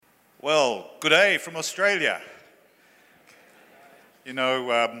Well, good day from Australia. You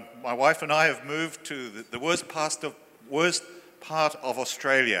know, my wife and I have moved to the worst part of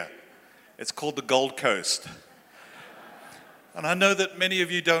Australia. It's called the Gold Coast. And I know that many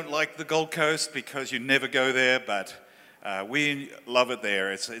of you don't like the Gold Coast because you never go there, but we love it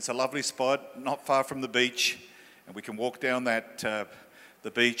there. It's a lovely spot, not far from the beach, and we can walk down the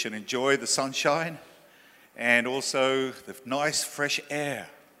beach and enjoy the sunshine and also the nice fresh air.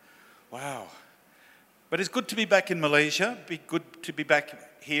 Wow. But it's good to be back in Malaysia, good to be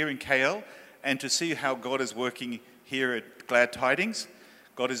back here in KL, and to see how God is working here at Glad Tidings.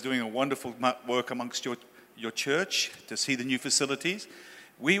 God is doing a wonderful work amongst your church, to see the new facilities.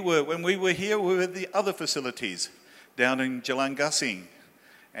 When we were here, we were at the other facilities down in Jalan Gasing.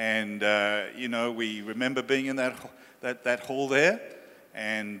 And, we remember being in that hall there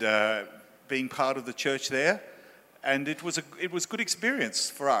and being part of the church there. And it was a good experience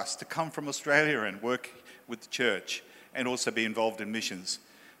for us to come from Australia and work with the church and also be involved in missions.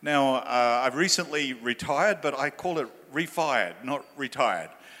 Now, I've recently retired, but I call it refired, not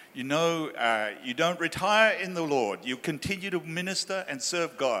retired. You know, you don't retire in the Lord. You continue to minister and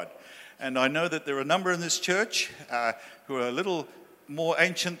serve God. And I know that there are a number in this church who are a little more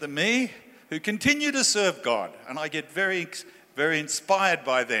ancient than me, who continue to serve God. And I get very, very inspired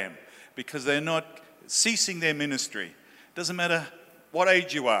by them because they're not ceasing their ministry. Doesn't matter what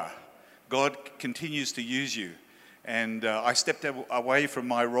age you are, God continues to use you. And I stepped away from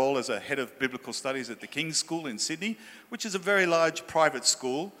my role as a head of biblical studies at the King's School in Sydney, which is a very large private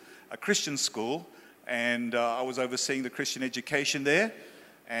school, a Christian school, and I was overseeing the Christian education there.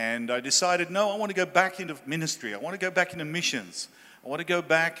 And I decided, no, I want to go back into ministry. I want to go back into missions. I want to go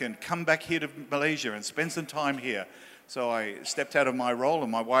back and come back here to Malaysia and spend some time here. So I stepped out of my role,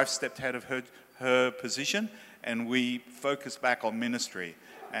 and my wife stepped out of her position, and we focused back on ministry.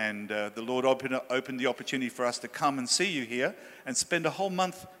 And the Lord opened the opportunity for us to come and see you here and spend a whole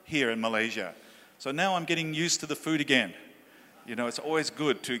month here in Malaysia. So now I'm getting used to the food again. You know, it's always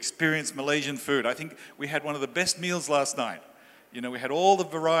good to experience Malaysian food. I think we had one of the best meals last night. You know, we had all the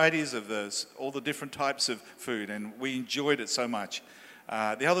varieties of all the different types of food, and we enjoyed it so much.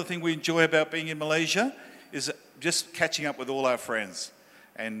 The other thing we enjoy about being in Malaysia is just catching up with all our friends.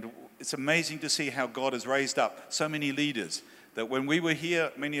 And it's amazing to see how God has raised up so many leaders that when we were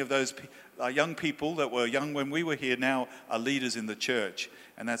here, many of those young people that were young when we were here now are leaders in the church.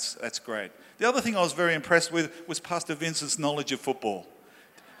 And that's great. The other thing I was very impressed with was Pastor Vincent's knowledge of football.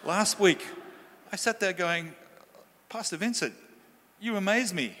 Last week, I sat there going, Pastor Vincent, you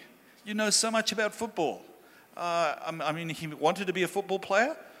amaze me. You know so much about football. I mean, he wanted to be a football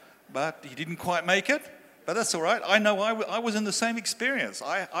player, but he didn't quite make it. But that's all right. I know I was in the same experience.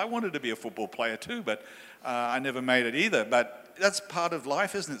 I wanted to be a football player too, but I never made it either. But that's part of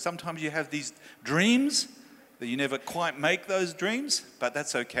life, isn't it? Sometimes you have these dreams that you never quite make those dreams, but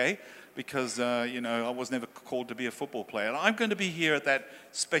that's okay because, I was never called to be a football player. And I'm going to be here at that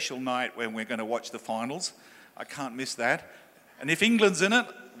special night when we're going to watch the finals. I can't miss that. And if England's in it,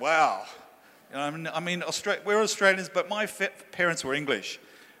 wow. We're Australians, but my parents were English.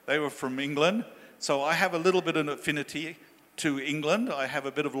 They were from England. So I have a little bit of affinity to England. I have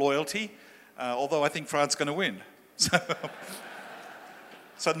a bit of loyalty, although I think France is going to win.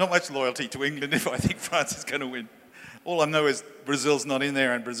 So not much loyalty to England if I think France is going to win. All I know is Brazil's not in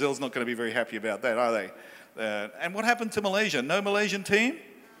there, and Brazil's not going to be very happy about that, are they? And what happened to Malaysia? No Malaysian team?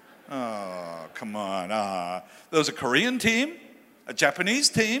 Oh, come on. There was a Korean team, a Japanese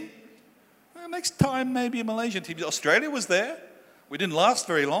team. Well, next time, maybe a Malaysian team. Australia was there. We didn't last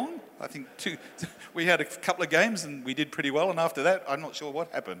very long. I think we had a couple of games and we did pretty well. And after that, I'm not sure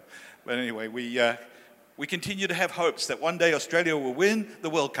what happened. But anyway, we continue to have hopes that one day Australia will win the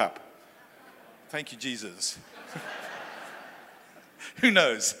World Cup. Thank you, Jesus. Who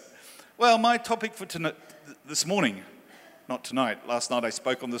knows? Well, my topic for this morning, not tonight, last night I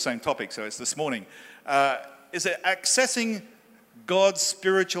spoke on the same topic, so it's this morning, is accessing God's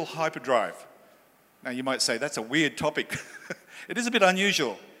spiritual hyperdrive. Now you might say, that's a weird topic. It is a bit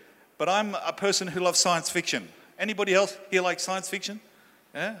unusual, but I'm a person who loves science fiction. Anybody else here like science fiction?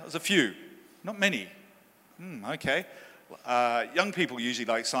 Yeah, there's a few, not many. Okay. Young people usually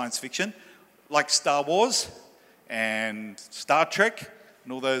like science fiction, like Star Wars and Star Trek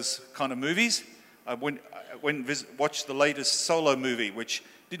and all those kind of movies. I went and watched the latest Solo movie, which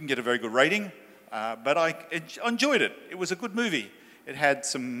didn't get a very good rating, but I enjoyed it. It was a good movie. It had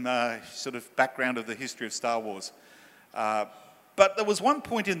some sort of background of the history of Star Wars. But there was one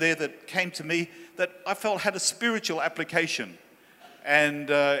point in there that came to me that I felt had a spiritual application. And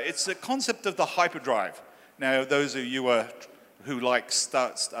it's the concept of the hyperdrive. Now, those of you who like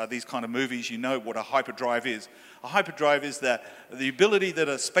these kind of movies, you know what a hyperdrive is. A hyperdrive is the ability that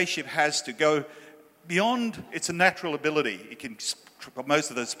a spaceship has to go beyond its natural ability. Most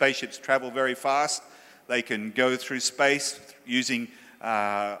of those spaceships travel very fast. They can go through space using,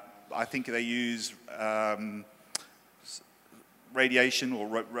 I think they use radiation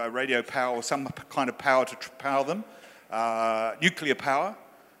or radio power or some kind of power to power them, nuclear power.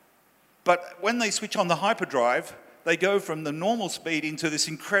 But when they switch on the hyperdrive, they go from the normal speed into this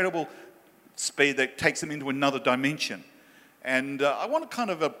incredible speed that takes them into another dimension. And I want to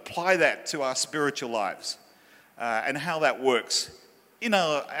kind of apply that to our spiritual lives and how that works in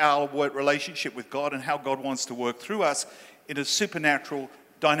our relationship with God, and how God wants to work through us in a supernatural,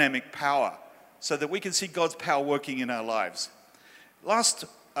 dynamic power, so that we can see God's power working in our lives. Last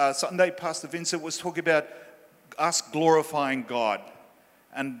Sunday, Pastor Vincent was talking about us glorifying God.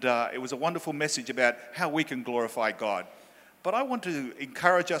 And it was a wonderful message about how we can glorify God. But I want to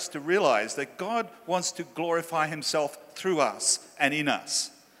encourage us to realize that God wants to glorify himself through us and in us.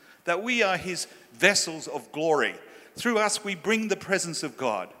 That we are his vessels of glory. Through us, we bring the presence of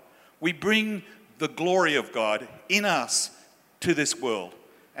God. We bring the glory of God in us to this world.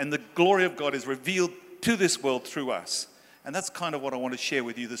 And the glory of God is revealed to this world through us. And that's kind of what I want to share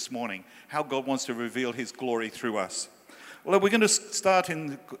with you this morning, how God wants to reveal his glory through us. Well, we're going to start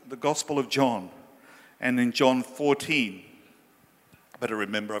in the Gospel of John, and in John 14. I better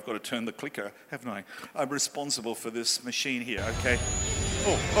remember I've got to turn the clicker, haven't I? I'm responsible for this machine here, okay?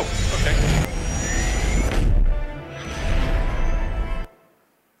 Okay.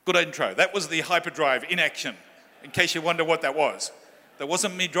 Good intro. That was the hyperdrive in action, in case you wonder what that was. That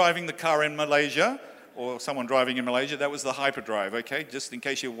wasn't me driving the car in Malaysia, or someone driving in Malaysia. That was the hyperdrive, okay? Just in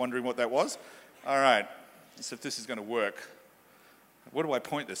case you're wondering what that was. All right. Let's see if this is going to work. Where do I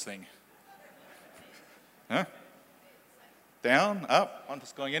point this thing? Huh? Down? Up? I'm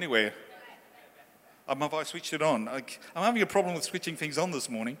just going anywhere. Have I switched it on? I'm having a problem with switching things on this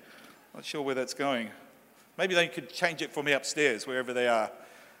morning. Not sure where that's going. Maybe they could change it for me upstairs, wherever they are.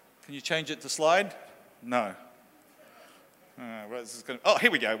 Can you change it to slide? No. Oh, here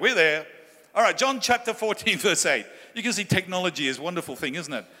we go. We're there. All right, John chapter 14, verse 8. You can see technology is a wonderful thing,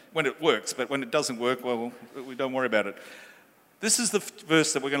 isn't it? When it works, but when it doesn't work, well, we don't worry about it. This is the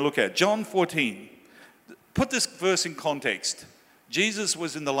verse that we're going to look at. John 14. Put this verse in context. Jesus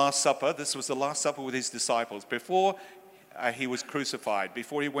was in the Last Supper. This was the Last Supper with his disciples before he was crucified,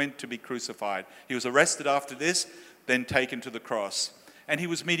 before he went to be crucified. He was arrested after this, then taken to the cross. And he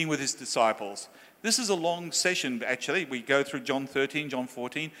was meeting with his disciples. This is a long session, actually. We go through John 13, John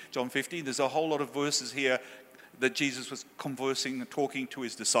 14, John 15. There's a whole lot of verses here that Jesus was conversing and talking to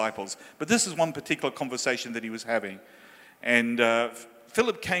his disciples. But this is one particular conversation that he was having. And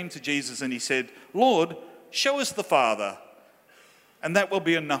Philip came to Jesus and he said, "Lord, show us the Father, and that will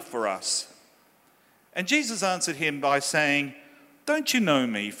be enough for us." And Jesus answered him by saying, "Don't you know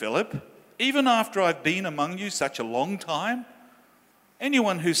me, Philip, even after I've been among you such a long time?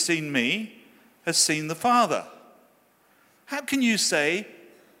 Anyone who's seen me has seen the Father. How can you say,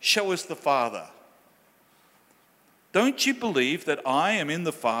 'Show us the Father'? Don't you believe that I am in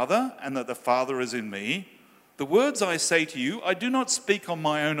the Father and that the Father is in me? The words I say to you, I do not speak on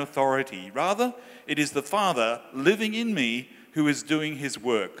my own authority. Rather, it is the Father living in me who is doing his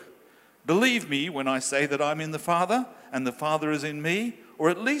work. Believe me when I say that I'm in the Father and the Father is in me, or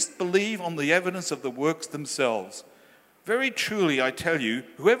at least believe on the evidence of the works themselves. Very truly, I tell you,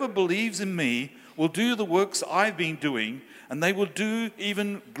 whoever believes in me will do the works I've been doing, and they will do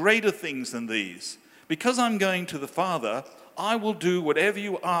even greater things than these. Because I'm going to the Father, I will do whatever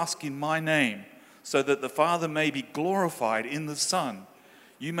you ask in my name, so that the Father may be glorified in the Son.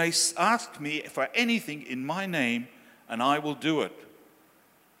 You may ask me for anything in my name, and I will do it."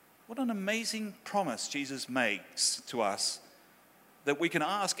 What an amazing promise Jesus makes to us, that we can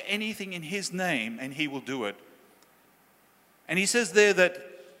ask anything in his name, and he will do it. And he says there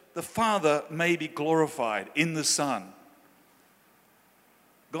that the Father may be glorified in the Son.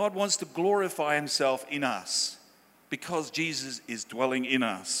 God wants to glorify himself in us because Jesus is dwelling in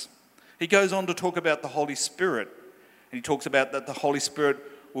us. He goes on to talk about the Holy Spirit. And he talks about that the Holy Spirit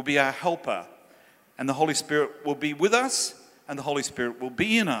will be our helper. And the Holy Spirit will be with us, and the Holy Spirit will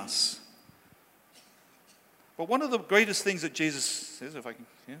be in us. But one of the greatest things that Jesus says, if I can,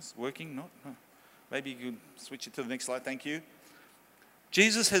 yes, working, not, no. Maybe you can switch it to the next slide, thank you.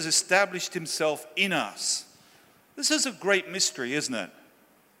 Jesus has established himself in us. This is a great mystery, isn't it?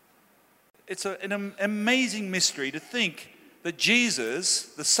 It's an amazing mystery to think that Jesus,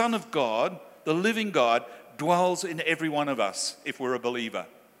 the Son of God, the living God, dwells in every one of us if we're a believer.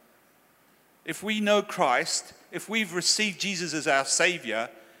 If we know Christ, if we've received Jesus as our Savior,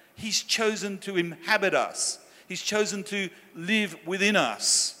 he's chosen to inhabit us. He's chosen to live within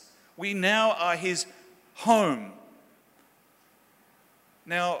us. We now are his home.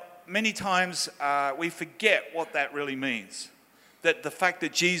 Now, many times we forget what that really means. That the fact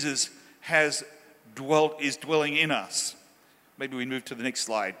that Jesus is dwelling in us. Maybe we move to the next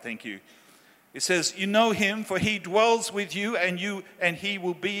slide. Thank you. It says, you know him, for he dwells with you, and he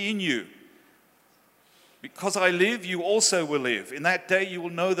will be in you. Because I live, you also will live. In that day you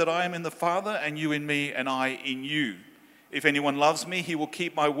will know that I am in the Father, and you in me, and I in you. If anyone loves me, he will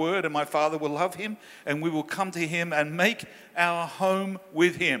keep my word, and my Father will love him, and we will come to him and make our home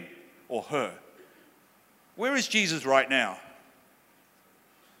with him or her. Where is Jesus right now?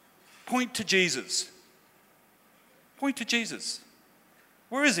 Point to Jesus. Point to Jesus.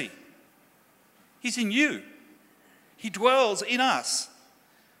 Where is he? He's in you. He dwells in us.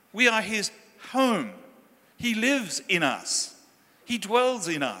 We are his home. He lives in us. He dwells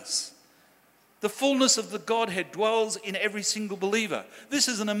in us. The fullness of the Godhead dwells in every single believer. This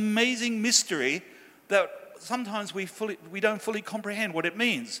is an amazing mystery that sometimes we don't fully comprehend what it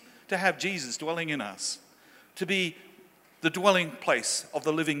means to have Jesus dwelling in us, to be the dwelling place of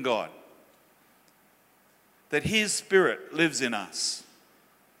the living God, that his Spirit lives in us.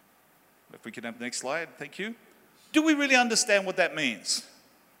 If we can have the next slide, thank you. Do we really understand what that means?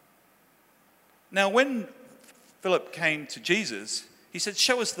 Now, when Philip came to Jesus, he said,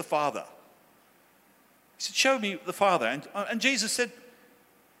 show us the Father. He said, show me the Father. And Jesus said,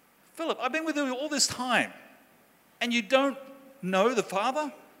 Philip, I've been with you all this time, and you don't know the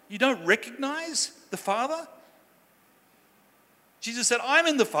Father? You don't recognize the Father? Jesus said, I'm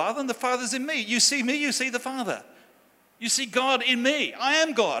in the Father, and the Father's in me. You see me, you see the Father. You see God in me. I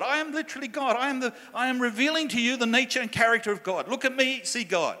am God. I am literally God. I am revealing to you the nature and character of God. Look at me, see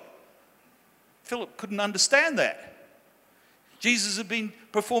God. Philip couldn't understand that. Jesus had been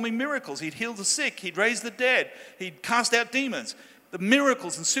performing miracles. He'd healed the sick. He'd raised the dead. He'd cast out demons. The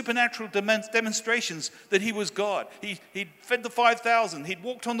miracles and supernatural demonstrations that he was God. He'd fed the 5,000. He'd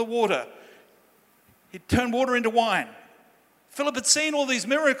walked on the water. He'd turned water into wine. Philip had seen all these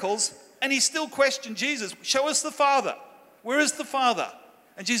miracles, and he still questioned Jesus. Show us the Father. Where is the Father?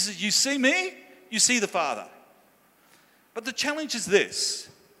 And Jesus said, you see me? You see the Father. But the challenge is this.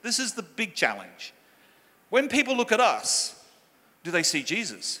 This is the big challenge. When people look at us, do they see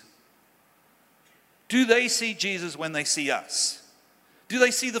Jesus? Do they see Jesus when they see us? Do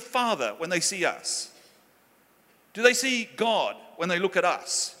they see the Father when they see us? Do they see God when they look at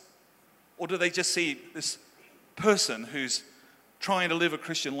us? Or do they just see this person who's trying to live a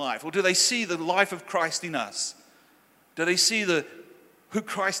Christian life? Or do they see the life of Christ in us? Do they see who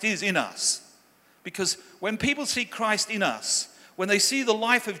Christ is in us? Because when people see Christ in us, when they see the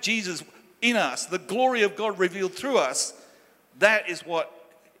life of Jesus in us, the glory of God revealed through us, that is what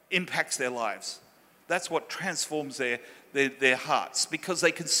impacts their lives. That's what transforms their hearts, because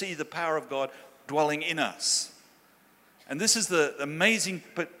they can see the power of God dwelling in us. And this is the amazing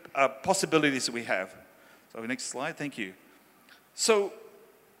possibilities that we have. So next slide, thank you. So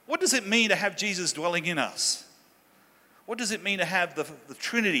what does it mean to have Jesus dwelling in us? What does it mean to have the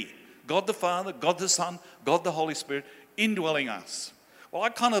Trinity, God the Father, God the Son, God the Holy Spirit, indwelling us? Well, I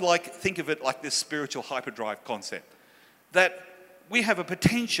kind of think of it like this spiritual hyperdrive concept, that we have a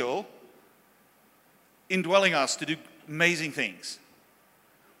potential indwelling us to do amazing things.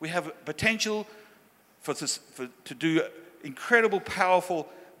 We have a potential to do incredible, powerful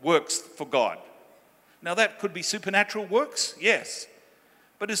works for God. Now, that could be supernatural works, yes,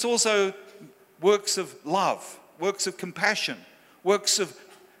 but it's also works of love, works of compassion, works of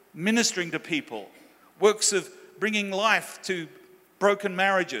ministering to people, works of bringing life to broken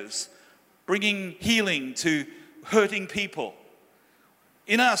marriages, bringing healing to hurting people.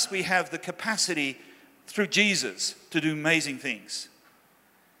 In us, we have the capacity through Jesus to do amazing things.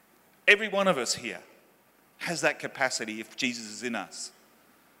 Every one of us here has that capacity if Jesus is in us.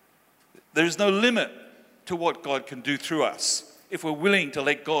 There is no limit to what God can do through us if we're willing to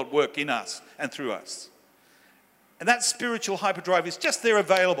let God work in us and through us. And that spiritual hyperdrive is just there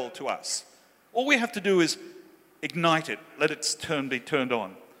available to us. All we have to do is ignite it, let it be turned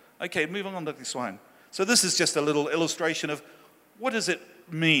on. Okay, moving on to this one. So this is just a little illustration of what does it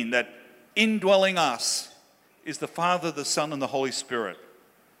mean that indwelling us is the Father, the Son, and the Holy Spirit,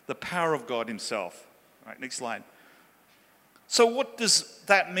 the power of God himself. All right, next slide. So what does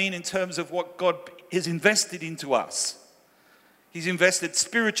that mean in terms of what God has invested into us? He's invested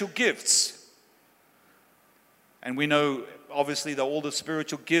spiritual gifts. And we know, obviously, that all the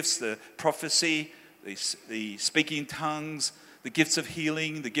spiritual gifts, the prophecy, the speaking in tongues, the gifts of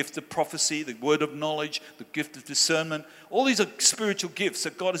healing, the gift of prophecy, the word of knowledge, the gift of discernment. All these are spiritual gifts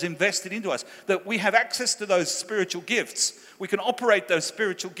that God has invested into us, that we have access to those spiritual gifts. We can operate those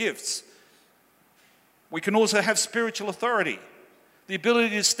spiritual gifts. We can also have spiritual authority, the ability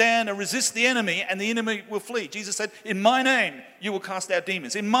to stand and resist the enemy, and the enemy will flee. Jesus said, in my name, you will cast out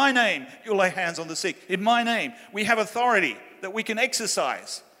demons. In my name, you'll lay hands on the sick. In my name, we have authority that we can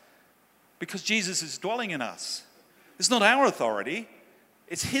exercise because Jesus is dwelling in us. It's not our authority,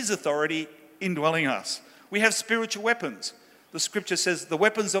 it's his authority indwelling us. We have spiritual weapons. The scripture says the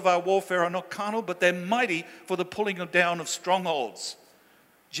weapons of our warfare are not carnal, but they're mighty for the pulling down of strongholds.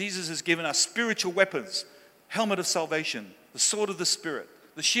 Jesus has given us spiritual weapons, helmet of salvation, the sword of the Spirit,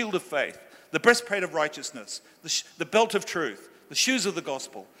 the shield of faith, the breastplate of righteousness, the belt of truth, the shoes of the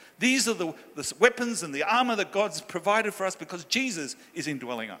gospel. These are the weapons and the armor that God's provided for us because Jesus is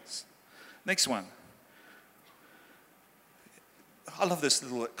indwelling us. Next one. I love this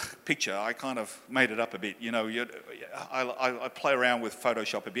little picture. I kind of made it up a bit. You know, I play around with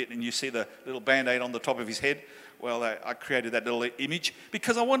Photoshop a bit, and you see the little Band-Aid on the top of his head. Well, I created that little image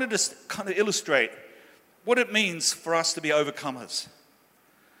because I wanted to kind of illustrate what it means for us to be overcomers.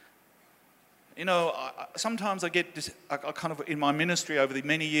 You know, sometimes I kind of, in my ministry over the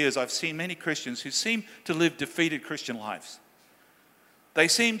many years, I've seen many Christians who seem to live defeated Christian lives. They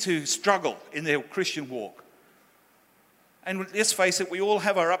seem to struggle in their Christian walk. And let's face it, we all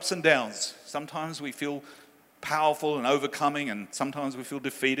have our ups and downs. Sometimes we feel powerful and overcoming, and sometimes we feel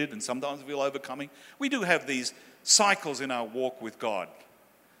defeated, and sometimes we feel overcoming. We do have these cycles in our walk with God.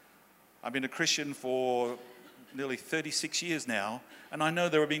 I've been a Christian for nearly 36 years now, and I know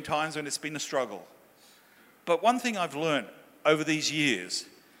there have been times when it's been a struggle. But one thing I've learned over these years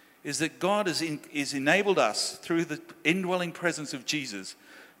is that God has enabled us, through the indwelling presence of Jesus,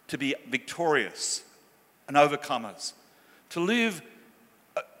 to be victorious and overcomers, to live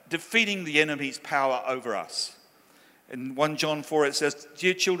defeating the enemy's power over us. In 1 John 4 it says,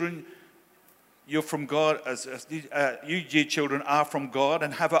 dear children, you're from God, you dear children are from God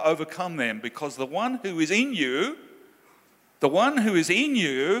and have overcome them, because the one who is in you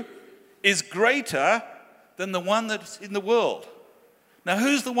is greater than the one that's in the world. Now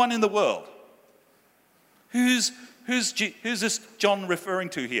who's the one in the world? Who's this John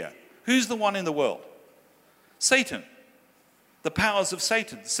referring to here? Who's the one in the world? Satan. The powers of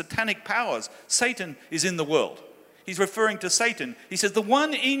Satan, satanic powers. Satan is in the world. He's referring to Satan. He says, the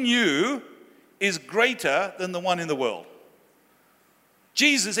one in you is greater than the one in the world.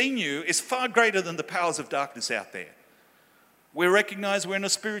 Jesus in you is far greater than the powers of darkness out there. We recognize we're in a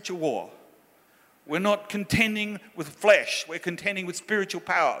spiritual war. We're not contending with flesh. We're contending with spiritual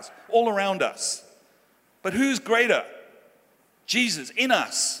powers all around us. But who's greater? Jesus in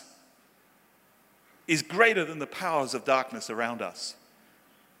us is greater than the powers of darkness around us.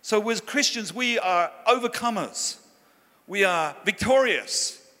 So as Christians, we are overcomers. We are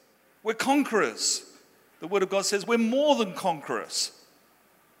victorious. We're conquerors. The Word of God says we're more than conquerors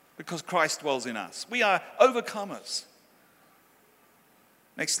because Christ dwells in us. We are overcomers.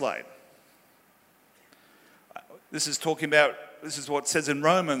 Next slide. This is what it says in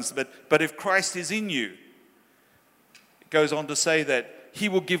Romans, but if Christ is in you, it goes on to say that he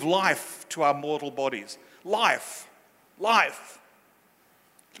will give life to our mortal bodies. Life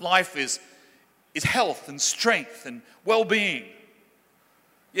is health and strength and well-being.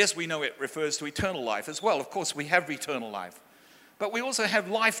 Yes, we know it refers to eternal life as well. Of course, we have eternal life. But we also have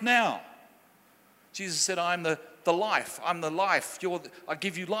life now. Jesus said, I'm the life. I'm the life. I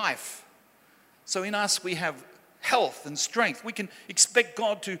give you life. So in us, we have health and strength. We can expect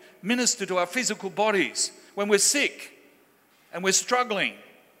God to minister to our physical bodies when we're sick and we're struggling.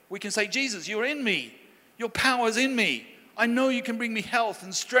 We can say, Jesus, you're in me. Your power's in me. I know you can bring me health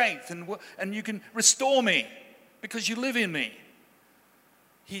and strength and you can restore me because you live in me.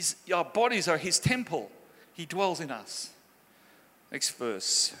 Our bodies are his temple. He dwells in us. Next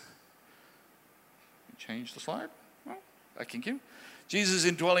verse. Change the slide. Well, I can give. Jesus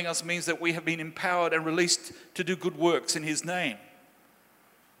indwelling us means that we have been empowered and released to do good works in his name.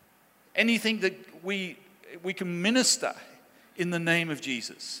 Anything that we can minister in the name of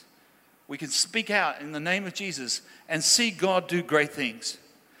Jesus. We can speak out in the name of Jesus and see God do great things.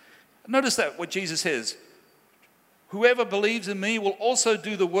 Notice that what Jesus says. Whoever believes in me will also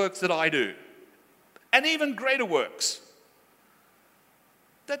do the works that I do. And even greater works.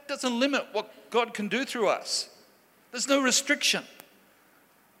 That doesn't limit what God can do through us. There's no restriction.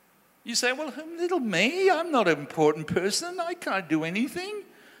 You say, well, little me, I'm not an important person. I can't do anything.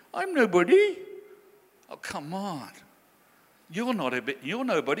 I'm nobody. Oh, come on. You're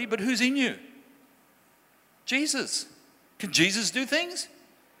nobody, but who's in you? Jesus. Can Jesus do things?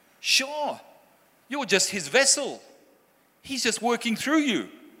 Sure. You're just his vessel. He's just working through you.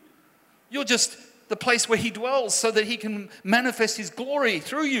 You're just the place where he dwells so that he can manifest his glory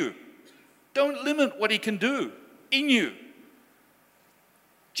through you. Don't limit what he can do in you.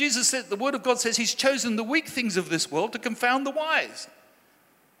 Jesus said, the word of God says he's chosen the weak things of this world to confound the wise.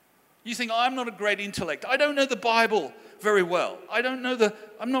 You think, I'm not a great intellect. I don't know the Bible very well. I'm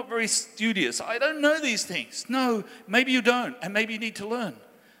not very studious. I don't know these things. No, maybe you don't, and maybe you need to learn.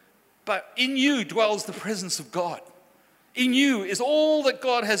 But in you dwells the presence of God. In you is all that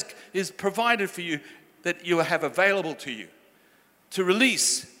God is provided for you, that you have available to you to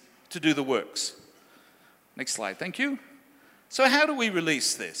release, to do the works. Next slide, thank you. So how do we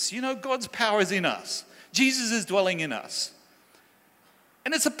release this? You know, God's power is in us. Jesus is dwelling in us.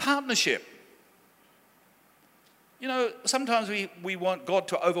 And it's a partnership. You know, sometimes we want God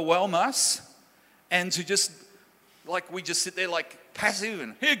to overwhelm us and to just, like we just sit there like passive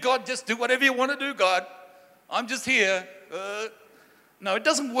and, here, God, just do whatever you want to do, God. I'm just here. No, it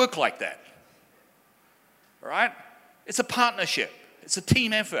doesn't work like that. All right? It's a partnership. It's a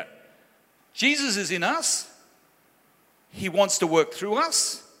team effort. Jesus is in us. He wants to work through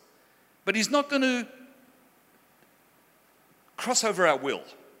us, but he's not going to cross over our will.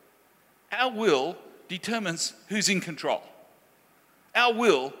 Our will determines who's in control. Our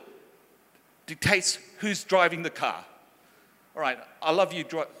will dictates who's driving the car. All right, I love you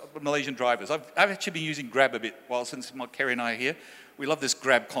Malaysian drivers. I've actually been using Grab a bit since Kerry and I are here. We love this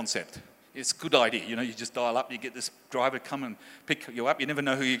Grab concept. It's a good idea. You know, you just dial up, you get this driver to come and pick you up. You never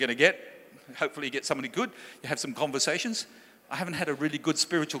know who you're going to get. Hopefully you get somebody good. You have some conversations. I haven't had a really good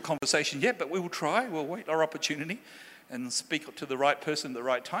spiritual conversation yet, but we will try. We'll wait our opportunity and speak to the right person at the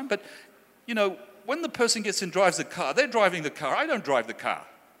right time. But, you know, when the person gets in and drives the car, they're driving the car. I don't drive the car.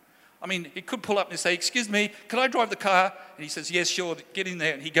 I mean, he could pull up and say, excuse me, can I drive the car? And he says, yes, sure, get in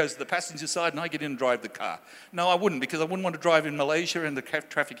there. And he goes to the passenger side and I get in and drive the car. No, I wouldn't, because I wouldn't want to drive in Malaysia and the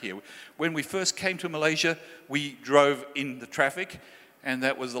traffic here. When we first came to Malaysia, we drove in the traffic, and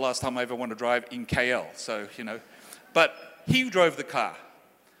that was the last time I ever wanted to drive in KL. So, you know, but he drove the car.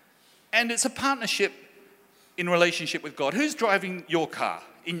 And it's a partnership in relationship with God. Who's driving your car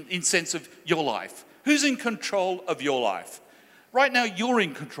in sense of your life? Who's in control of your life? Right now, you're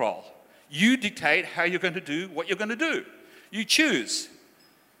in control. You dictate how you're going to do what you're going to do. You choose.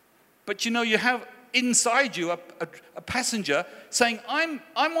 But you know, you have inside you a passenger saying, I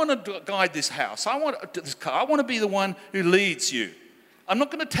want to guide this house. I want this car. I want to be the one who leads you. I'm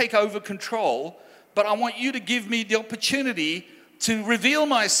not going to take over control, but I want you to give me the opportunity to reveal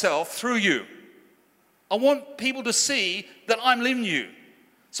myself through you. I want people to see that I'm in you.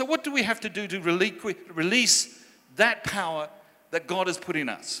 So what do we have to do to release that power that God has put in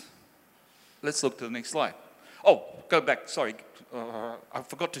us? Let's look to the next slide. Oh, go back, sorry. I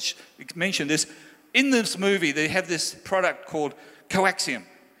forgot to mention this. In this movie, they have this product called Coaxium.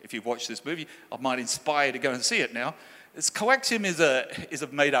 If you've watched this movie, I might inspire you to go and see it now. Coaxium is a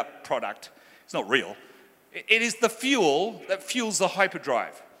made-up product. It's not real. It is the fuel that fuels the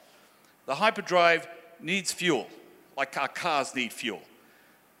hyperdrive. The hyperdrive needs fuel, like our cars need fuel.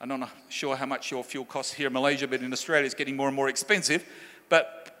 I'm not sure how much your fuel costs here in Malaysia, but in Australia it's getting more and more expensive.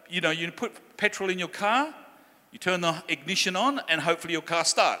 But, you know, you put petrol in your car, you turn the ignition on, and hopefully your car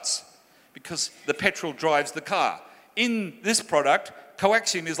starts, because the petrol drives the car. In this product,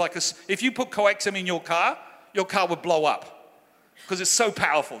 Coaxium is like if you put Coaxium in your car would blow up, because it's so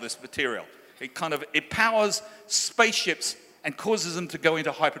powerful, this material. It powers spaceships and causes them to go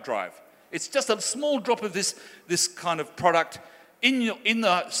into hyperdrive. It's just a small drop of this kind of product in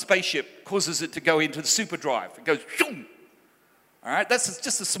the spaceship causes it to go into the superdrive. It goes, shoom. All right, that's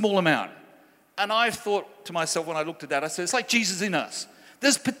just a small amount. And I thought to myself when I looked at that, I said, it's like Jesus in us.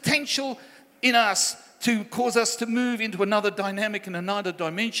 There's potential in us to cause us to move into another dynamic and another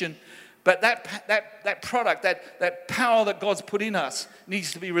dimension. But that product, that power that God's put in us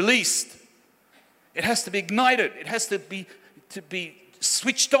needs to be released. It has to be ignited. It has to be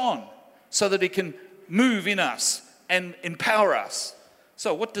switched on so that it can move in us and empower us.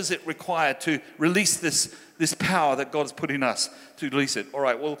 So what does it require to release this power that God's put in us, to release it? All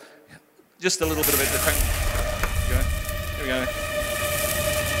right, well, just a little bit of it. Here we go.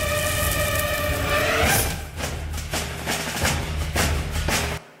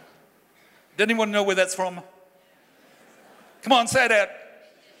 Does anyone know where that's from? Come on, say it out.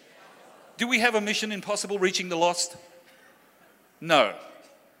 Do we have a Mission Impossible, reaching the lost? No.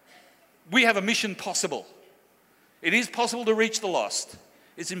 We have a mission possible. It is possible to reach the lost.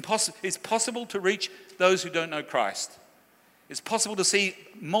 It's possible to reach those who don't know Christ. It's possible to see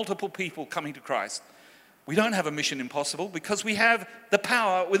multiple people coming to Christ. We don't have a mission impossible because we have the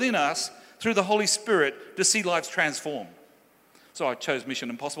power within us through the Holy Spirit to see lives transformed. So I chose Mission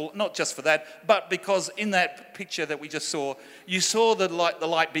Impossible, not just for that, but because in that picture that we just saw, you saw the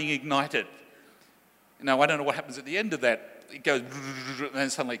light being ignited. Now, I don't know what happens at the end of that. It goes and then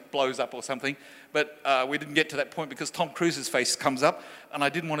suddenly blows up or something. But we didn't get to that point because Tom Cruise's face comes up. And I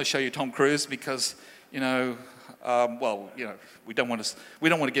didn't want to show you Tom Cruise because, we don't want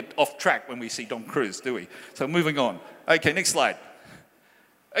to get off track when we see Tom Cruise, do we? So moving on. Okay, next slide.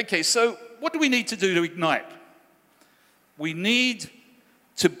 Okay, so what do we need to do to ignite? We need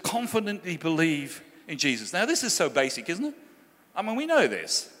to confidently believe in Jesus. Now, this is so basic, isn't it? I mean, we know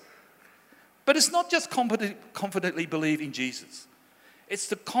this. But it's not just confidently believe in Jesus. It's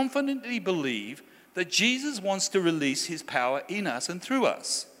to confidently believe that Jesus wants to release his power in us and through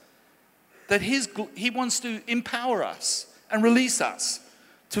us. That he wants to empower us and release us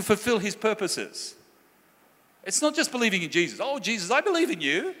to fulfill his purposes. It's not just believing in Jesus. Oh, Jesus, I believe in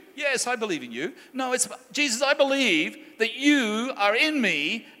you. Yes, I believe in you. No, it's Jesus, I believe that you are in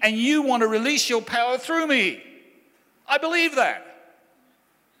me and you want to release your power through me. I believe that.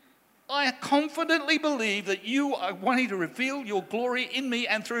 I confidently believe that you are wanting to reveal your glory in me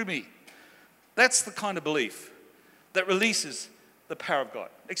and through me. That's the kind of belief that releases the power of God.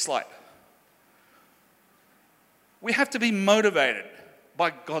 Next slide. We have to be motivated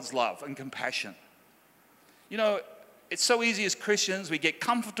by God's love and compassion. It's so easy as Christians. We get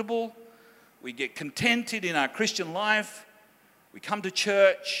comfortable. We get contented in our Christian life. We come to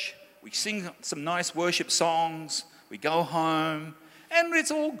church. We sing some nice worship songs. We go home. And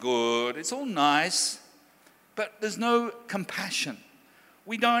it's all good. It's all nice. But there's no compassion.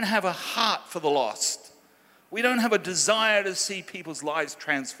 We don't have a heart for the lost. We don't have a desire to see people's lives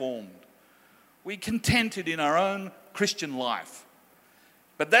transformed. We're contented in our own Christian life.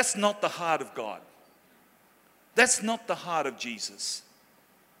 But that's not the heart of God. That's not the heart of Jesus.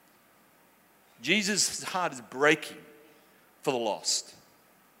 Jesus' heart is breaking for the lost.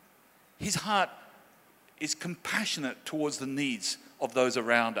 His heart is compassionate towards the needs of those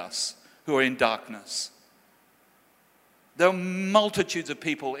around us who are in darkness. There are multitudes of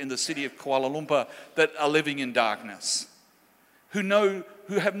people in the city of Kuala Lumpur that are living in darkness, who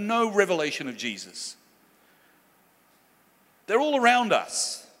have no revelation of Jesus. They're all around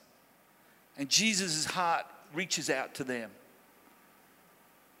us. And Jesus' heart reaches out to them.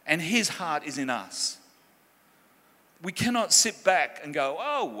 And his heart is in us. We cannot sit back and go,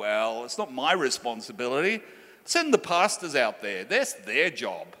 oh, well, it's not my responsibility. Send the pastors out there. That's their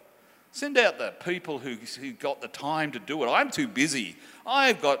job. Send out the people who got the time to do it. I'm too busy.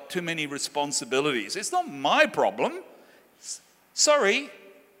 I've got too many responsibilities. It's not my problem. Sorry,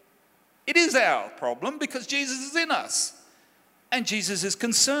 it is our problem because Jesus is in us. And Jesus is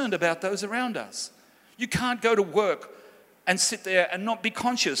concerned about those around us. You can't go to work and sit there and not be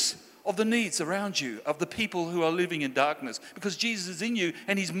conscious of the needs around you, of the people who are living in darkness, because Jesus is in you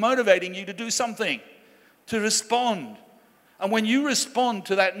and he's motivating you to do something, to respond. And when you respond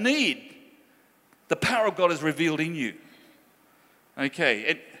to that need, the power of God is revealed in you.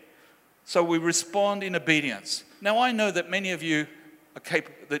 Okay, so we respond in obedience. Now, I know that many of you are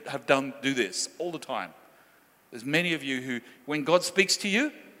capable, that have do this all the time. There's many of you who, when God speaks to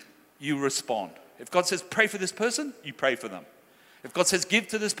you, you respond. If God says, pray for this person, you pray for them. If God says, give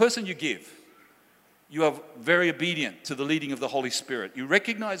to this person, you give. You are very obedient to the leading of the Holy Spirit. You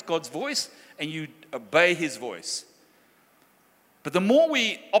recognize God's voice and you obey his voice. But the more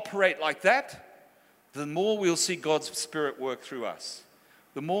we operate like that, the more we'll see God's Spirit work through us.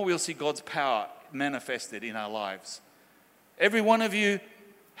 The more we'll see God's power manifested in our lives. Every one of you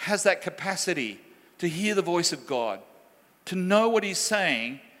has that capacity to hear the voice of God, to know what he's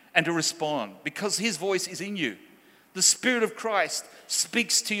saying, and to respond, because his voice is in you. The Spirit of Christ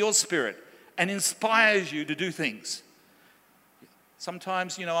speaks to your spirit and inspires you to do things.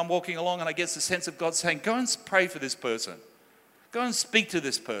 Sometimes, I'm walking along and I get the sense of God saying, go and pray for this person. Go and speak to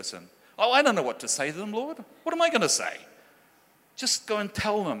this person. Oh, I don't know what to say to them, Lord. What am I going to say? Just go and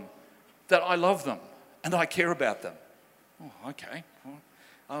tell them that I love them and that I care about them. Oh, okay. Well,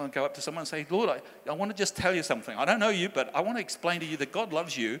 I'll go up to someone and say, Lord, I want to just tell you something. I don't know you, but I want to explain to you that God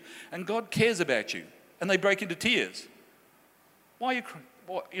loves you and God cares about you. And they break into tears. Why are you crying?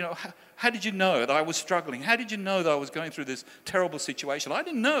 How did you know that I was struggling? How did you know that I was going through this terrible situation? I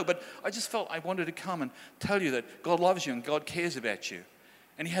didn't know, but I just felt I wanted to come and tell you that God loves you and God cares about you.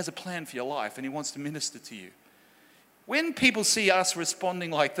 And he has a plan for your life and he wants to minister to you. When people see us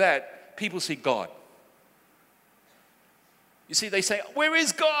responding like that, people see God. You see, they say, where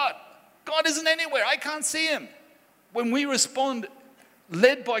is God? God isn't anywhere. I can't see him. When we respond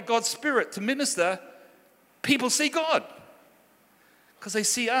led by God's Spirit to minister, people see God because they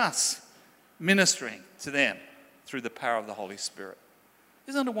see us ministering to them through the power of the Holy Spirit.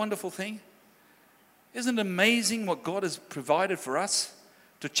 Isn't it a wonderful thing? Isn't it amazing what God has provided for us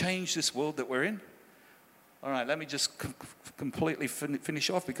to change this world that we're in? All right, let me just completely finish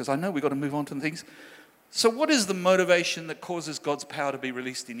off because I know we've got to move on to things. So what is the motivation that causes God's power to be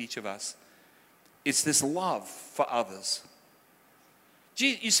released in each of us? It's this love for others.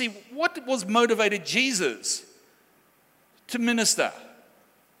 You see, what was motivated Jesus to minister?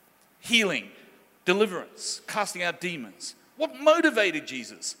 Healing, deliverance, casting out demons. What motivated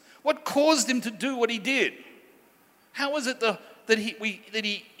Jesus? What caused him to do what he did? How was it that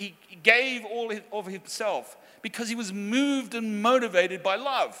he gave all of himself? Because he was moved and motivated by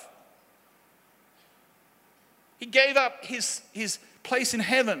love. He gave up his place in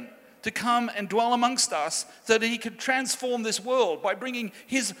heaven to come and dwell amongst us so that he could transform this world by bringing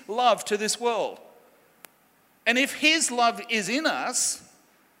his love to this world. And if his love is in us,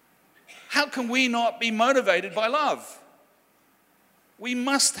 how can we not be motivated by love? We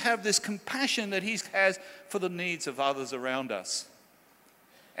must have this compassion that he has for the needs of others around us.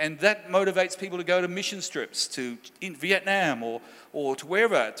 And that motivates people to go to mission trips in Vietnam or to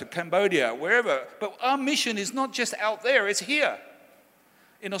wherever, to Cambodia, wherever. But our mission is not just out there, it's here.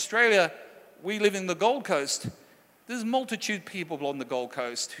 In Australia, we live in the Gold Coast. There's a multitude of people on the Gold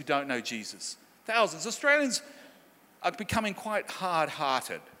Coast who don't know Jesus. Thousands. Australians are becoming quite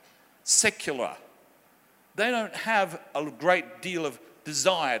hard-hearted, secular. They don't have a great deal of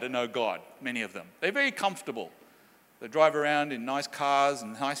desire to know God, many of them. They're very comfortable. They drive around in nice cars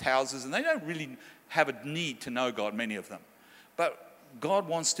and nice houses, and they don't really have a need to know God, many of them. But God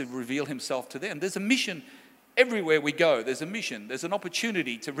wants to reveal himself to them. There's a mission everywhere we go. There's a mission. There's an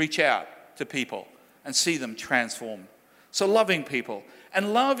opportunity to reach out to people and see them transformed. So loving people.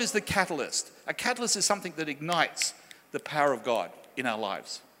 And love is the catalyst. A catalyst is something that ignites the power of God in our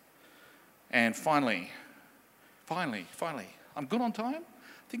lives. And finally, I'm good on time?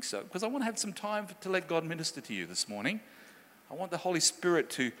 I think so, because I want to have some time to let God minister to you this morning. I want the Holy Spirit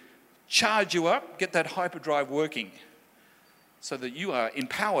to charge you up, get that hyperdrive working so that you are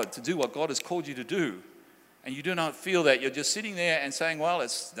empowered to do what God has called you to do. And you do not feel that you're just sitting there and saying, well,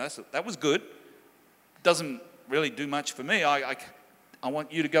 that was good. Doesn't really do much for me. I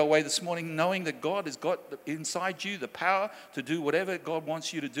want you to go away this morning knowing that God has got inside you the power to do whatever God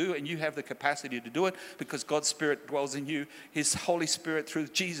wants you to do, and you have the capacity to do it because God's Spirit dwells in you. His Holy Spirit through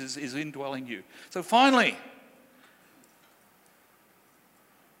Jesus is indwelling you. So finally,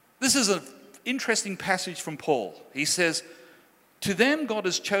 this is an interesting passage from Paul. He says, to them God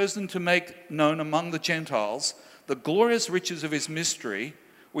has chosen to make known among the Gentiles the glorious riches of his mystery,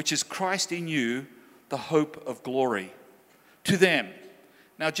 which is Christ in you, the hope of glory. To them.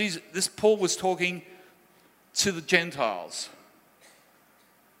 Now, Paul was talking to the Gentiles.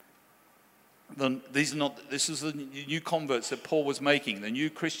 This is the new converts that Paul was making, the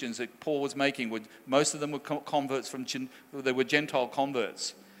new Christians that Paul was making. Most of them were converts they were Gentile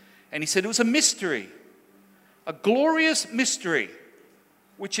converts. And he said it was a mystery, a glorious mystery,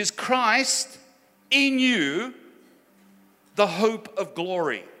 which is Christ in you, the hope of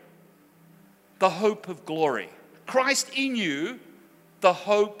glory. The hope of glory. Christ in you, the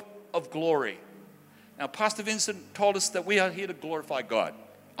hope of glory. Now, Pastor Vincent told us that we are here to glorify God.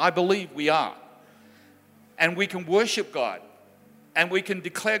 I believe we are. And we can worship God. And we can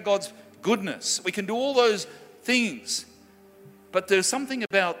declare God's goodness. We can do all those things. But there's something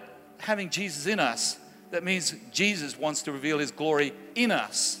about having Jesus in us that means Jesus wants to reveal his glory in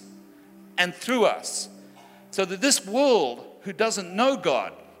us and through us. So that this world who doesn't know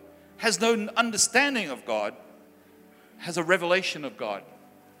God, has no understanding of God, has a revelation of God,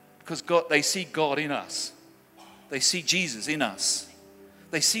 because they see God in us. They see Jesus in us.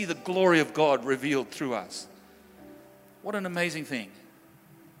 They see the glory of God revealed through us. What an amazing thing.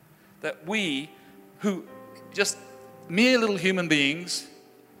 That we, who just mere little human beings,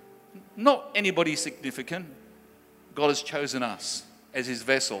 not anybody significant, God has chosen us as his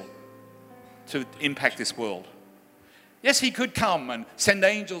vessel to impact this world. Yes, he could come and send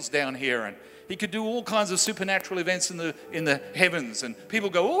angels down here, and he could do all kinds of supernatural events in the heavens, and people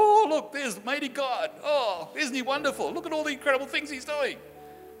go, oh, look, there's the mighty God. Oh, isn't he wonderful? Look at all the incredible things he's doing.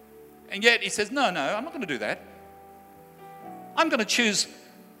 And yet he says, no, I'm not going to do that. I'm going to choose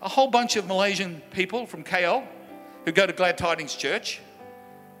a whole bunch of Malaysian people from KL who go to Glad Tidings Church,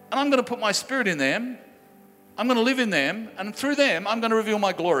 and I'm going to put my Spirit in them. I'm going to live in them, and through them, I'm going to reveal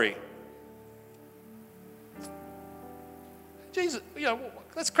my glory. Jesus,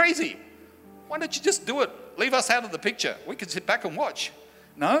 that's crazy. Why don't you just do it? Leave us out of the picture. We can sit back and watch.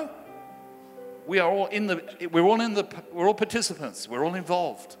 No. we're all participants. We're all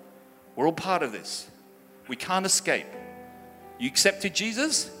involved. We're all part of this. We can't escape. You accepted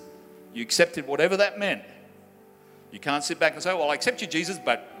Jesus, you accepted whatever that meant. You can't sit back and say, well, I accept you, Jesus,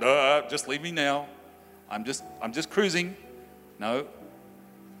 but just leave me now. I'm just cruising. No,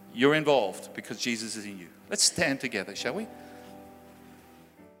 you're involved because Jesus is in you. Let's stand together, shall we?